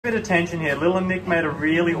Bit of tension here. Lil and Nick made a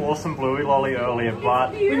really awesome Bluey lolly earlier,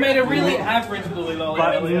 but we made a really average Bluey lolly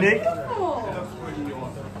earlier. Nick. Oh.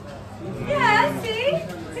 Yeah, see?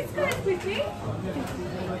 This goes with me.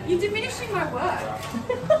 You're diminishing my work.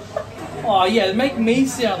 Oh yeah, make me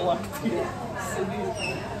sound like this.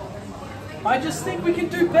 I just think we can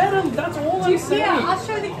do better. That's all I'm saying. Yeah, I'll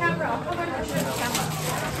show the camera. I'll come over and show the camera.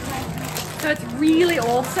 So it's really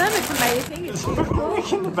awesome. It's amazing. It's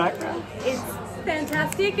beautiful. In the background. It's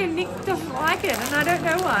fantastic, and Nick doesn't like it, and I don't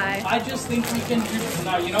know why. I just think we can do.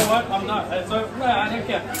 No, you know what? I'm not. No, I don't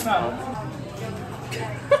care. No.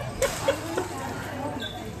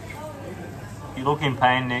 You look in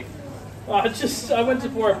pain, Nick. I went to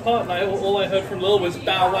pour a pot, and all I heard from Lil was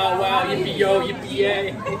bow wow wow, yippee yo, yippee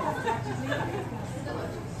yay.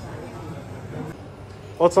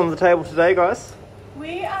 What's on the table today, guys?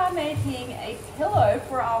 We are making a pillow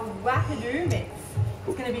for our wackadoo mix.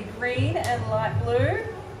 It's going to be green and light blue,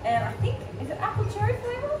 and I think, is it apple cherry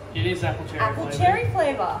flavour? It is apple cherry flavour. Apple cherry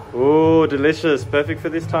flavour. Ooh, delicious. Perfect for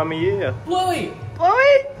this time of year. Bluey!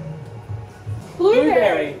 Bluey?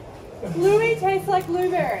 Blueberry. Bluey tastes like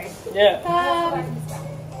blueberry. Yeah.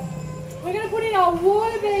 We're going to put in our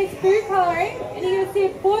water-based food colouring, and you're going to see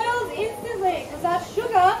it boils instantly, because our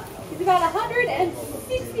sugar is about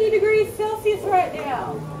 160 degrees Celsius right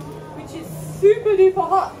now, which is super duper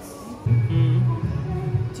hot.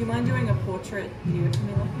 Do you mind doing a portrait video for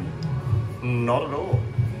me, Lucky? Not at all.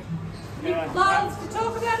 Nick loves to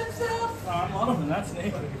talk about himself. I'm one of them, that's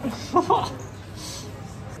Nick.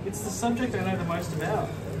 It's the subject I know the most about.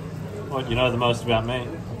 What, you know the most about me?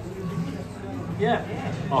 Yeah.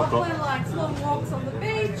 Oh, God. Lachlan likes long walks on the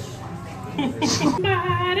beach.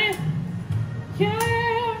 Somebody,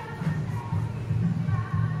 yeah.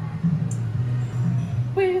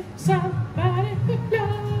 With somebody who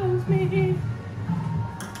loves me.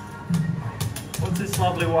 What's this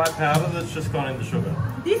lovely white powder that's just gone into sugar?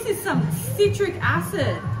 This is some citric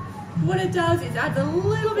acid. What it does is adds a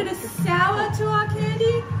little bit of sour to our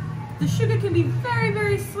candy. The sugar can be very,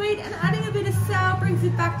 very sweet, and adding a bit of sour brings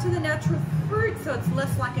it back to the natural fruit, so it's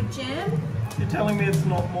less like a jam. You're telling me it's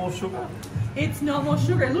not more sugar? It's not more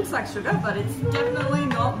sugar. It looks like sugar, but it's definitely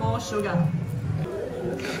not more sugar.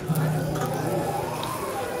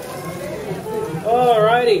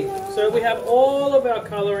 Alrighty, so we have all of our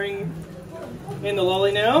colouring in the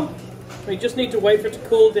lolly now. We just need to wait for it to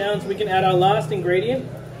cool down so we can add our last ingredient,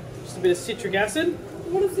 just a bit of citric acid.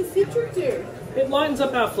 What does the citric do? It lightens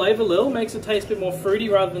up our flavour a little, makes it taste a bit more fruity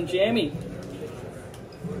rather than jammy.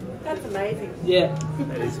 That's amazing. Yeah.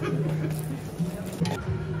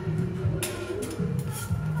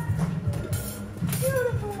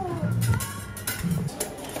 Beautiful.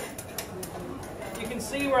 You can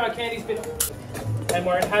see where our candy's been, and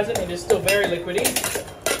where it hasn't, it is still very liquidy.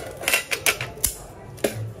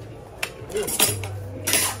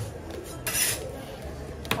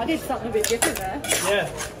 I did something a bit different there. Yeah.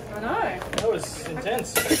 I know. That was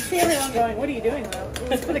intense. I could see everyone going, what are you doing though? It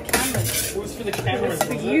was for the cameras. It was for the It cameras. was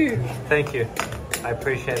for you. Thank you. I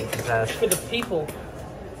appreciate it, Pizzazz. For the people.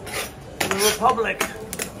 For the Republic.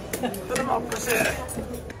 For democracy.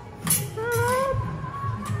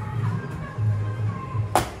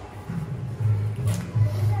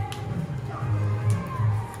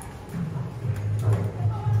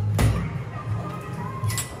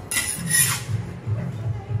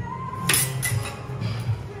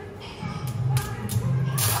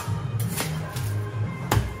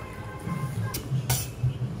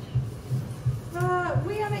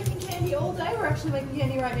 We are making candy all day. We're actually making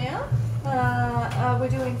candy right now. We're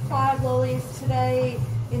doing 5 lollies today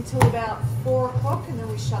until about 4 o'clock, and then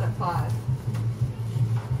we shut at 5.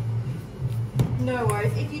 No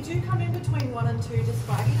worries. If you do come in between 1 and 2, just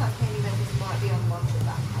flagging, our candy makers might be on lunch at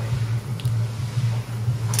that point.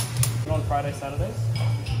 On Friday, Saturdays?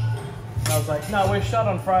 And I was like, no, we're shut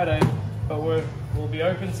on Friday, but we'll be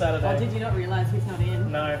open Saturday. Oh, did you not realise he's not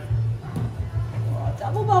in? No. Oh,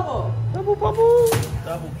 double bubble. Double bubble.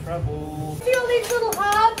 Double trouble. See all these little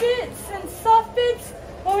hard bits and soft bits?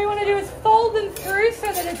 What we want to do is fold them through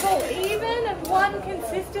so that it's all even and one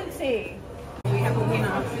consistency. We have a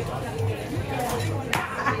winner.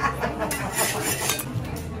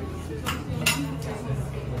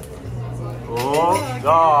 Oh,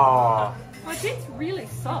 oh. My bit's really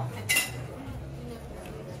soft.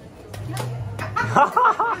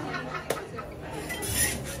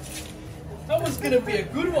 That was going to be a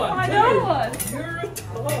good one, I too. know it was. You're a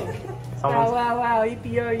dog. Wow, wow, wow,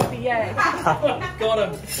 yippee-yo, yippee-yay. Got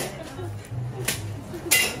him.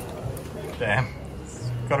 Damn. There's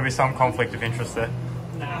got to be some conflict of interest there.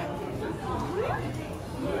 Nah.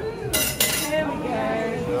 There we go.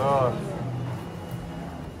 Oh.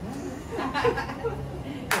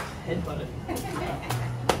 Headbutt it.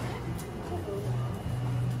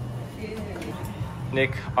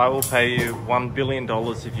 Nick, I will pay you $1 billion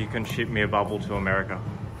if you can ship me a bubble to America.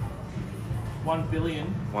 1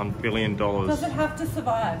 billion. $1 billion. Does it have to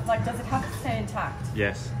survive? Like, does it have to stay intact?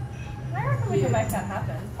 Yes. I reckon we can make that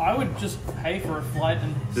happen. I would just pay for a flight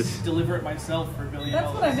and deliver it myself for $1 billion.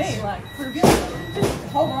 That's what I mean. Like, for $1 billion, just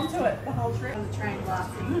hold on to it the whole trip. On the train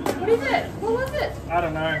blasting. What is it? What was it? I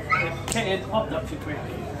don't know. It popped up too quick.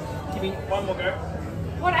 Give me one more go.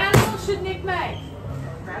 What animal should Nick make?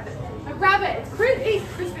 Rabbit. A rabbit. It's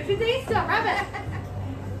Christmas. It's Easter. Rabbit.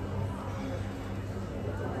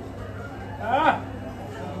 Ah!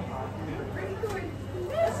 Pretty good.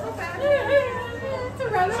 That's not bad. It's a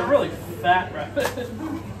rabbit. It's a really fat rabbit.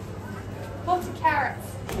 Lots of carrots.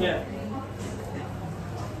 Yeah.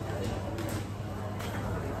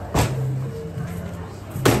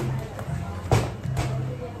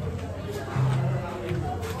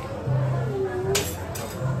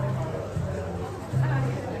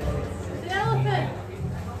 An elephant.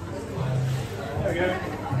 There we go.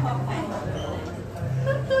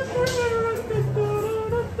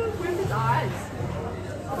 Where's his eyes?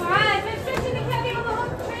 Alright, let's switch to the candy on the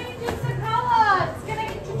hot changes the colour. It's going to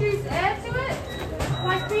introduce air to it.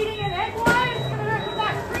 Like feeding an egg white, it's going to go from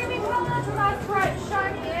that creamy colour to a nice bright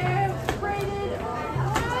shiny air braided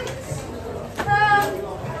white.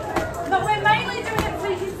 But we're mainly doing it so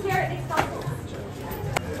you can stare at these bubbles.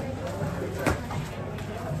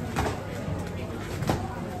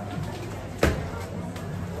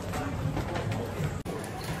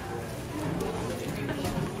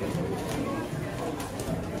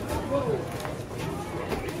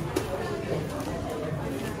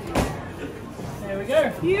 There we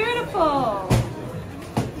go. Beautiful.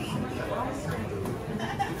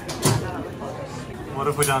 What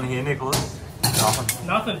have we done here, Nicholas? Nothing.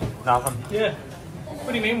 Nothing. Nothing. Yeah. What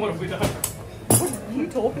do you mean, what have we done? What are you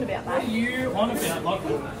talking about, What are mate? you on about,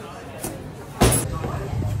 Lachlan?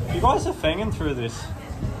 You guys are fanging through this.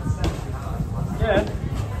 Yeah.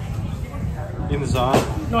 In the zone.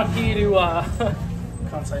 Not here to,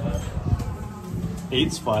 can't say that.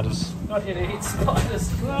 Eat spiders. Not here to eat spiders.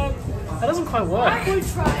 Well, that doesn't quite work. I would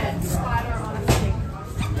try a spider on a stick.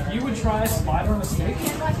 You would try a spider on a stick?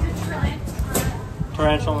 Yeah, like a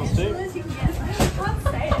Tarantula on the stick. I can't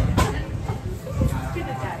say it. It's been a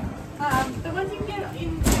day. The ones you can get in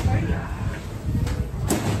Cambodia.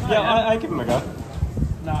 Yeah, I give them a go.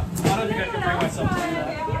 Nah, I don't think I can bring myself to do that.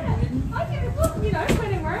 I can, look, you know,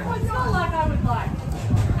 whenever. It's not like I would, like,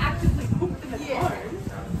 actively cook them at home.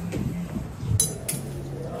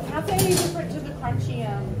 How's they any different to the crunchy,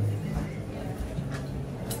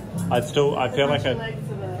 I feel like crunchy I,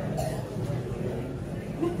 legs of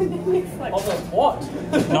it's like Of the what?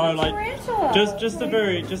 no, like tarantula. just the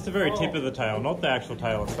very tip of the tail, not the actual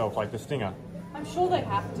tail itself, like the stinger. I'm sure they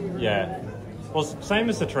have to. Yeah. Well, same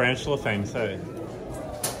as the tarantula thing. So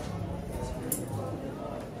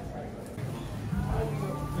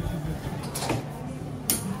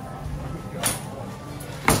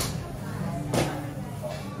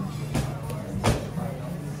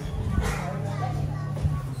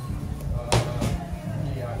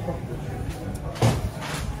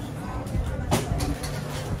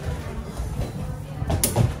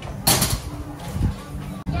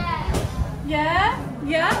Yeah?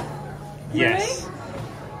 Yeah? yes.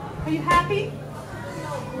 Are you happy?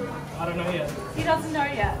 I don't know yet. He doesn't know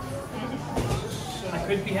yet. I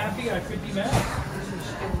could be happy, I could be mad.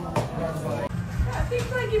 I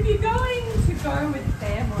think like if you're going to go with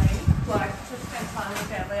family, like to spend time with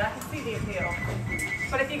family, I can see the appeal.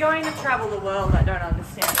 But if you're going to travel the world, I don't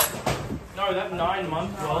understand it. No, that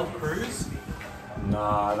 9-month world cruise?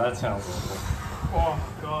 Nah, that sounds awful. Oh,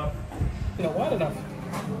 God. You know, wide enough.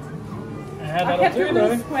 I That'll kept do, it a little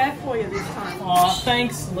though. square for you this time. Aw,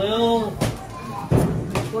 thanks, Lil.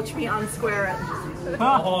 Watch me unsquare it.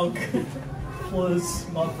 Hog. Plus,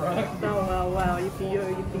 mother. Oh, wow, yippee yo,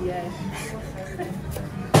 yippee yay.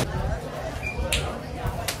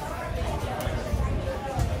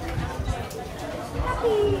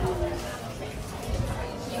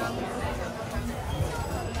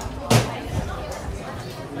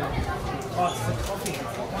 Oh, it's the coffee.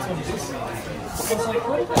 That's what it is. It's like,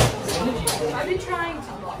 what about energy? I've been trying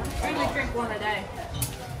to only drink one a day.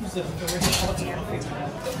 It's a very hot coffee.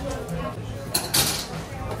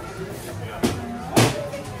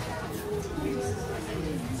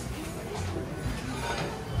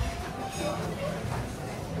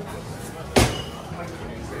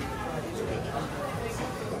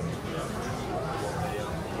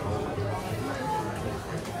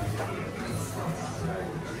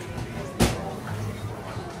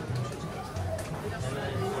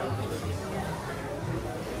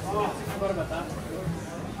 forgot about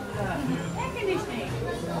that. Air conditioning.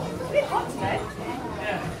 It's a bit hot today.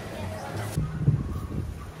 Yeah.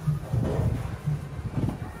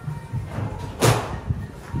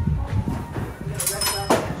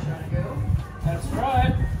 That's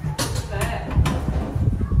right.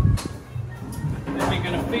 Then we're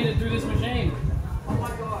going to feed it through this machine. Oh my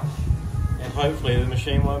gosh. And hopefully the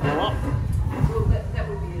machine won't blow up. Well, that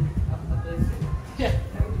would be a blessing. Yeah.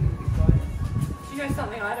 That would be a big bonus. Do you know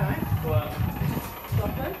something I don't? Wow.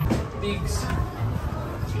 Something? Bigs.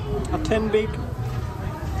 A 10 big.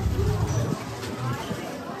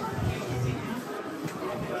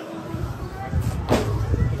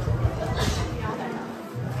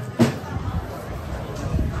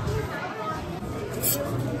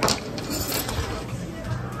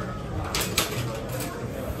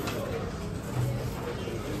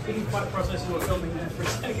 Didn't quite process you were filming there for a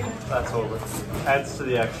second. That's all. It adds to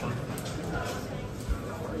the action.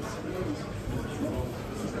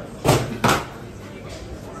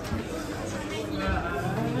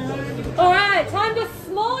 Alright, time to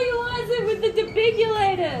smallulize it with the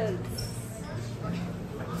debibulators.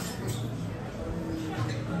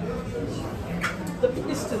 The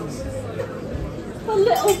pistons. The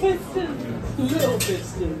little pistons. Little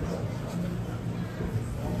pistons.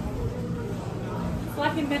 It's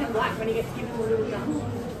like in Men in Black when he gets given a little gun.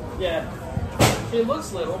 Yeah. It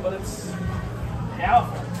looks little, but it's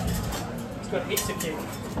powerful. It's got heaps of kick.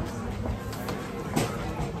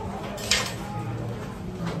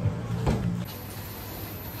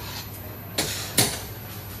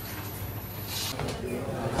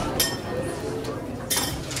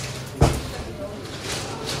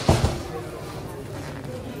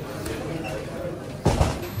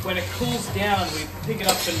 When it cools down, we pick it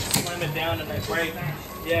up and slam it down and they break.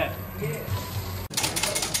 Yeah.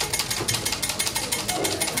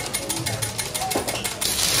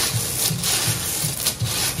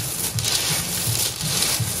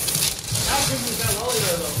 How good was that lolly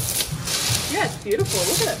though? Yeah, it's beautiful.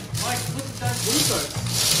 Look at it. Mike, look at that glucose.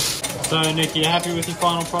 So Nick, you happy with your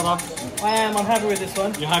final product? I am. I'm happy with this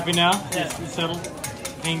one. You happy now? Yeah. It's settled?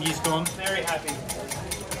 Hingy's gone? Very happy.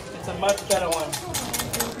 It's a much better one.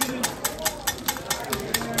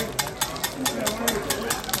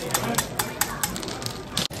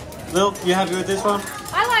 Lil, you happy with this one?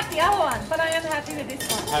 I like the other one, but I am happy with this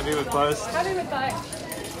one. Happy with both? Happy with both.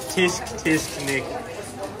 Tisk, Nick.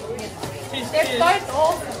 They're both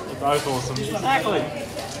awesome. They're both awesome. Exactly.